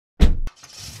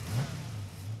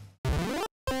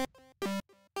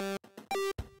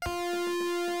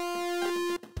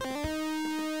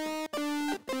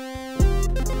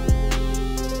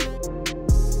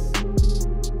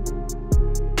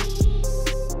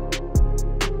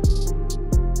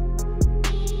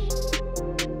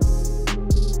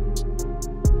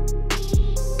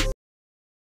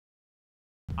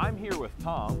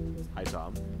Tom. Hi,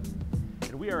 Tom.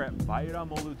 And we are at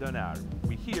Bayramoğlu Döner.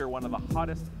 We hear one of the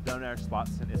hottest Döner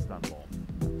spots in Istanbul.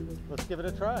 Let's give it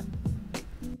a try.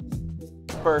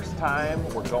 First time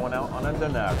we're going out on a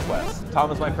Döner Quest.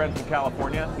 Tom is my friend from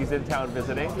California. He's in town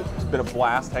visiting. It's been a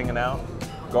blast hanging out,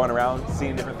 going around,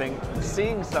 seeing different things,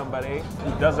 seeing somebody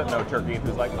who doesn't know Turkey and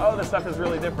who's like, oh, this stuff is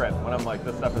really different, when I'm like,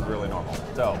 this stuff is really normal.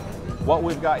 So what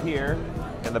we've got here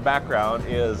in the background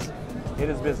is, it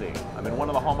is busy. I mean, one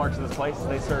of the hallmarks of this place is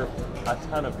they serve a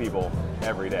ton of people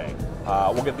every day.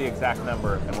 We'll get the exact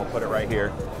number and we'll put it right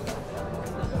here.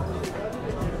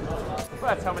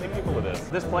 That's how many people it is.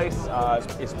 This place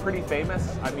is pretty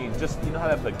famous. I mean, just, you know how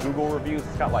they have the Google reviews?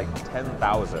 It's got like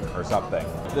 10,000 or something.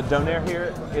 The Döner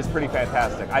here is pretty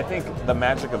fantastic. I think the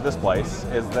magic of this place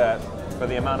is that for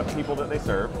the amount of people that they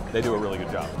serve, they do a really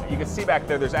good job. You can see back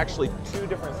there, there's actually 2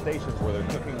 different stations where they're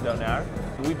cooking Döner.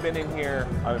 We've been in here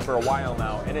for a while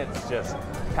now, and it's just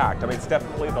packed. I mean, it's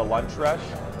definitely the lunch rush,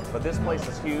 but this place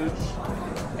is huge.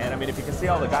 And I mean, if you can see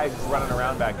all the guys just running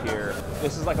around back here,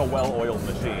 this is like a well-oiled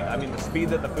machine. I mean, the speed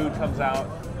that the food comes out,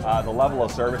 the level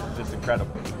of service is just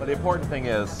incredible. But the important thing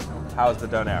is, how's the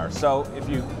Döner? So if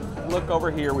you look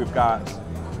over here, we've got,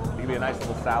 give you a nice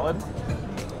little salad,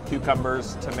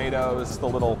 cucumbers, tomatoes, the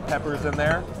little peppers in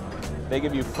there. They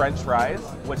give you French fries,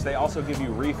 which they also give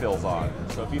you refills on.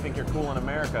 So if you think you're cool in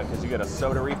America because you get a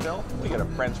soda refill, you get a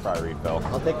French fry refill.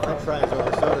 I'll take French fries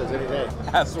over sodas any day.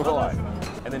 As will I.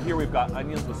 And then here we've got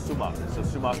onions with sumac. So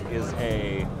sumac is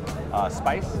a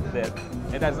spice that,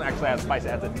 it doesn't actually have spice,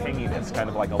 it has a tanginess, kind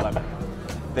of like a lemon.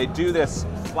 They do this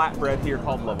flatbread here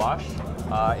called lavash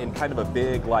in kind of a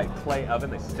big like clay oven.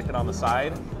 They stick it on the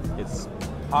side. It's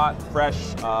hot,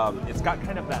 fresh. It's got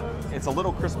kind of that, it's a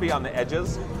little crispy on the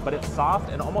edges, but it's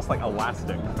soft and almost like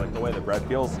elastic. Like the way the bread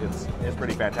feels, it's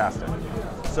pretty fantastic.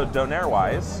 So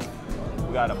Döner-wise,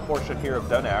 we got a portion here of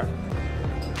Döner.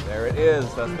 There it is,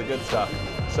 that's the good stuff.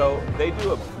 So they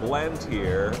do a blend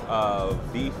here of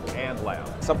beef and lamb.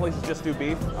 Some places just do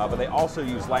beef, but they also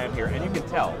use lamb here, and you can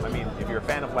tell. I mean, if you're a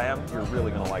fan of lamb, you're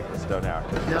really gonna like this Döner.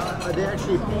 Now, are they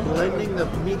actually blending the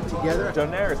meat together?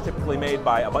 Döner is typically made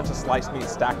by a bunch of sliced meat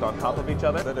stacked on top of each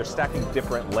other. They're stacking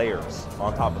different layers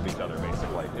on top of each other,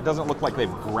 basically. It doesn't look like they've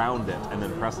ground it and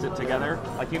then pressed it together.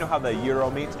 Like, you know how the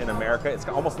gyro meat in America, it's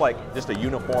almost like just a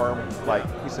uniform, like,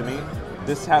 piece of meat?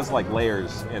 This has like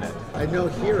layers in it. I know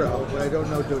gyro, but I don't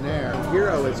know Döner.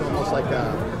 Gyro is almost like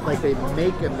they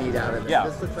make a meat out of it. Yeah,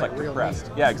 this looks it's like real compressed.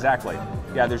 meat. Yeah, exactly.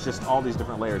 Yeah, there's just all these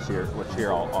different layers here, which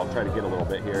here I'll try to get a little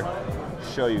bit here,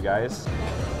 show you guys.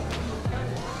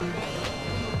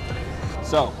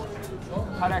 So,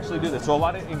 how to actually do this. So a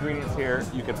lot of ingredients here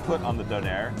you can put on the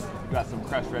Döner. You got some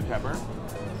crushed red pepper.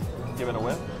 Give it a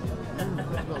whiff.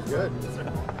 That smells good.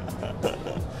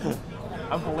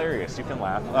 I'm hilarious, you can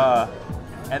laugh.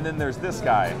 And then there's this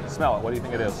guy. Smell it, what do you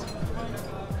think it is?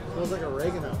 Smells like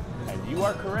oregano. And you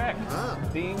are correct. Ah.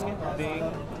 Ding, ding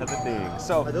to the ding.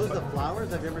 So, Are those the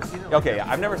flowers? I've never seen it like okay, that.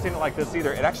 I've never seen it like this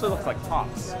either. It actually looks like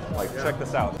hops. Like, check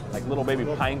this out. Like little baby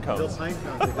pine cones. Little pine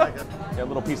cones, exactly. Yeah, a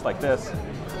little piece like this.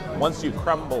 Once you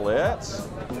crumble it,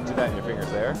 do that in your fingers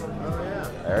there. Oh, yeah.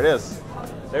 There it is.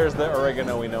 There's the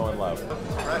oregano we know and love.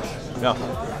 Fresh. No.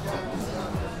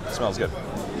 It smells good.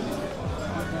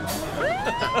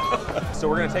 So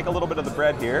we're gonna take a little bit of the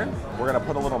bread here. We're gonna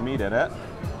put a little meat in it.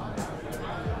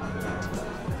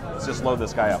 Let's just load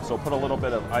this guy up. So put a little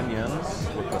bit of onions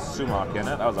with the sumac in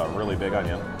it. That was a really big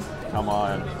onion. Come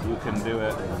on, you can do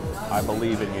it. I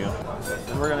believe in you.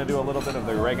 And we're gonna do a little bit of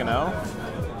the oregano.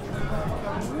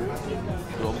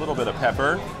 Do a little bit of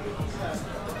pepper.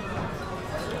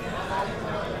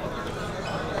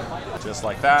 Just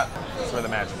like that. That's where the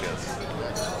magic is.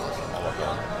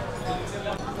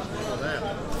 Oh, man.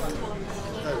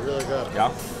 That's really good.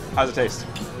 Yeah? How's it taste?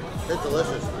 It's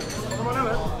delicious. Come on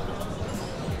in.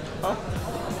 Oh.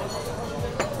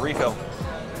 Refill.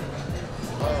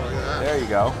 Oh, look at that. There you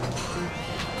go.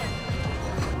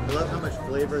 I love how much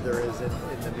flavor there is in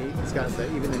the meat. It's got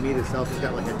even the meat itself has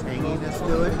got like a tanginess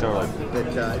to it. Totally.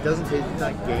 That it doesn't taste, it's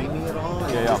not gamey at all.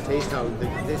 It just tastes how you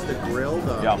taste the grill,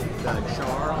 the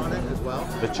char on it as well.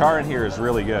 The char in here is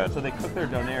really good. So they cook their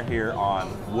Döner here on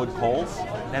wood coals,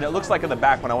 and it looks like in the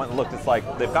back when I went and looked, it's like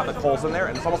they've got the coals in there,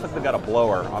 and it's almost like they've got a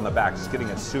blower on the back, just getting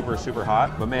it super, super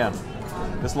hot. But man,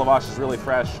 this lavash is really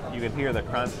fresh. You can hear the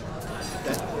crunch.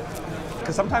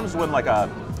 Because sometimes when like a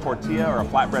tortilla or a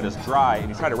flatbread is dry and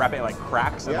you try to wrap it, it like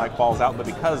cracks and like falls out, but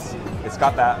because it's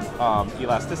got that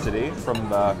elasticity from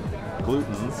the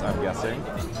glutens, I'm guessing.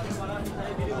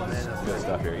 Good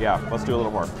stuff here. Yeah, let's do a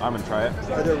little more. I'm gonna try it.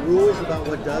 Are there rules about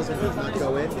what does and does not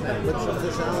go in? Can I put some of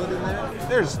the salad in there?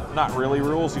 There's not really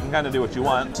rules. You can kind of do what you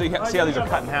want. So you see how these are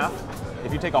cut in half?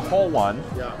 If you take a whole one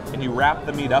and you wrap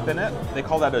the meat up in it, they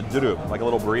call that a dürüm, like a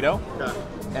little burrito.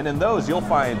 And in those, you'll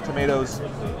find tomatoes,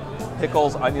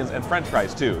 pickles, onions, and French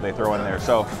fries too. They throw in there.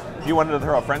 So if you wanted to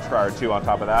throw a French fry or two on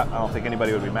top of that, I don't think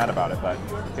anybody would be mad about it. But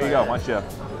here you go. Why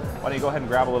don't you go ahead and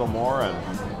grab a little more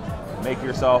and make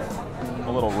yourself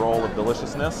a little roll of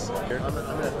deliciousness. I'm going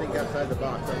to think outside the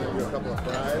box. I'm going to do a couple of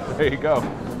fries. There you go.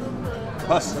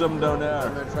 Custom doner.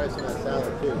 I'm going to try some of that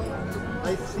salad too.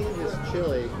 I see this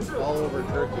chili all over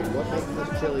Turkey. What makes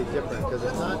this chili different? Because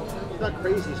it's not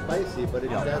crazy spicy, but it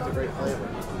just adds a great flavor.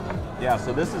 Yeah,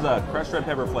 so this is a crushed red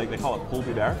pepper flake. They call it pul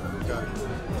biber.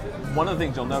 One of the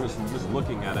things you'll notice from just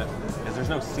looking at it is there's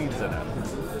no seeds in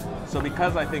it. So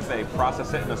because I think they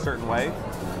process it in a certain way,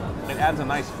 it adds a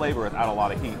nice flavor without a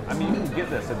lot of heat. I mean, you can get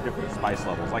this at different spice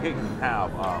levels. Like it can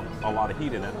have a lot of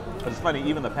heat in it. But it's funny,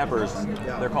 even the peppers,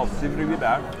 they're called sivri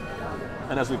biber.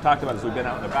 And as we've talked about as we've been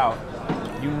out and about,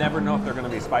 you never know if they're going to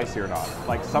be spicy or not.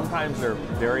 Like sometimes they're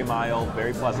very mild,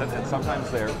 very pleasant, and sometimes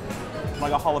they're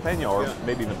like a jalapeno or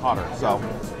maybe even hotter. So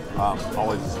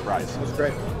always a surprise. It's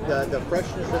great. The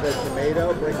freshness of the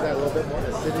tomato brings out a little bit more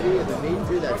acidity, and the meat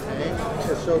too, that tang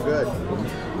is so good.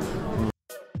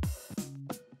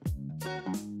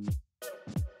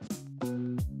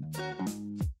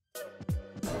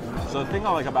 So the thing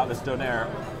I like about this doner,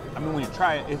 I mean, when you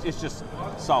try it, it's just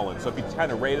solid. So if you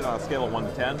kind of rate it on a scale of 1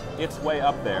 to 10, it's way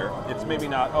up there. It's maybe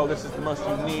not, oh, this is the most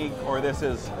unique, or this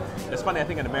is, it's funny, I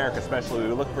think in America especially,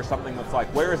 we look for something that's like,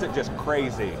 where is it just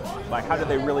crazy? Like, how did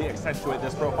they really accentuate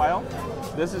this profile?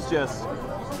 This is just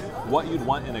what you'd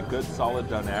want in a good, solid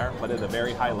doner, but at a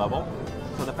very high level.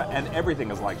 So and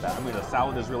everything is like that. I mean, the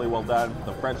salad is really well done.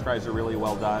 The French fries are really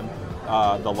well done.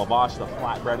 The lavash, the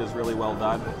flatbread is really well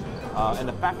done. And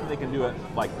the fact that they can do it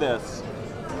like this,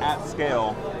 at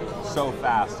scale, so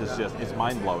fast, it's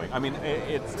mind-blowing. I mean,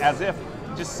 it's as if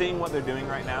just seeing what they're doing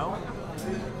right now,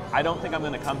 I don't think I'm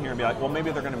going to come here and be like, well,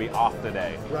 maybe they're going to be off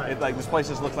today. Right. Like this place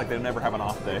just looks like they never have an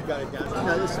off day. Got it, got it.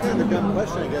 Now, this is kind of a dumb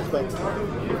question, I guess, but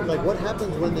like, what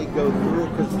happens when they go through?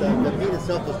 Because the meat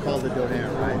itself is called the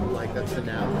doner, right? Like that's the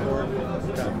noun for it.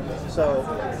 Okay. So,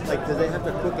 like, do they have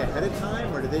to cook ahead of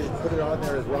time, or do they just put it on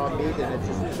there as raw meat and it's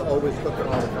just always cooking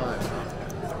all the time?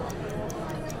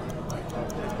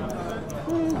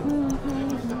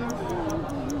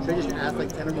 Should I just ask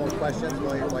like 10 or more questions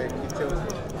while you keep chewing?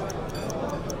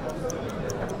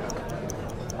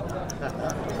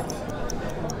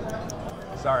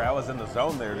 Sorry, I was in the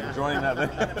zone there, enjoying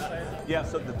that. Yeah,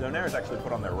 so the doner is actually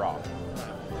put on there raw.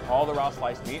 All the raw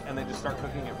sliced meat, and they just start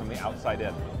cooking it from the outside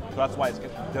in. So that's why it's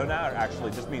good. Doner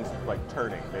actually just means like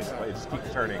turning, basically. It just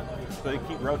keeps turning. So they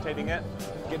keep rotating it,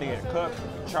 getting it cooked,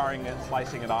 charring it,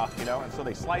 slicing it off, you know. And so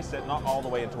they slice it, not all the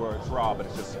way into where it's raw, but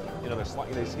it's just, you know, they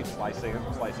just keep slicing it,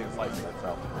 slicing it, slicing it.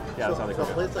 So yeah, that's how they cook it.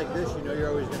 So a place like this, you know, you're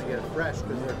always going to get it fresh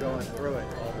because they're going through it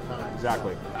all the time.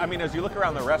 Exactly. I mean, as you look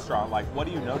around the restaurant, like, what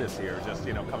do you notice here? Just,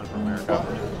 you know, coming from America. Well,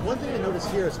 one thing I notice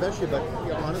here, especially, but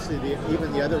you know, honestly,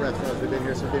 even the other restaurants we've been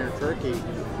here since we're in Turkey,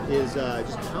 is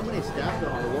just how many staff there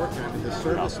are working. I mean, the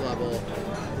service level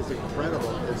is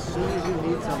incredible. As soon as you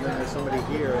need something, there's somebody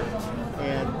here.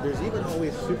 And there's even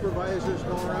always supervisors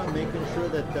going around making sure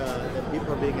that that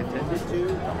people are being attended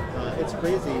to. It's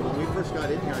crazy. When we first got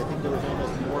in here, I think there was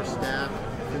almost more staff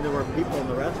than there were people in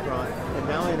the restaurant. And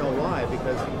now I know why,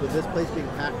 because with this place being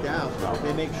packed out,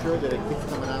 they make sure that it keeps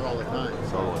coming out all the time.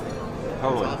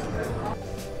 Totally. Awesome.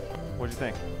 What'd you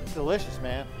think? Delicious,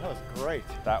 man. That was great.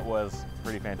 That was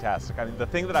pretty fantastic. I mean, the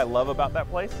thing that I love about that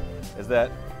place is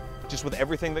that just with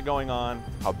everything that's going on,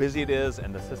 how busy it is,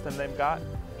 and the system they've got,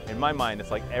 in my mind, it's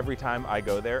like every time I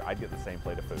go there, I get the same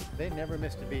plate of food. They never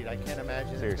missed a beat. I can't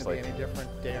imagine it's going to be any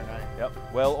different day or night. Yep.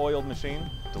 Well-oiled machine,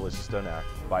 delicious doner.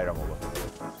 Bayramoğlu.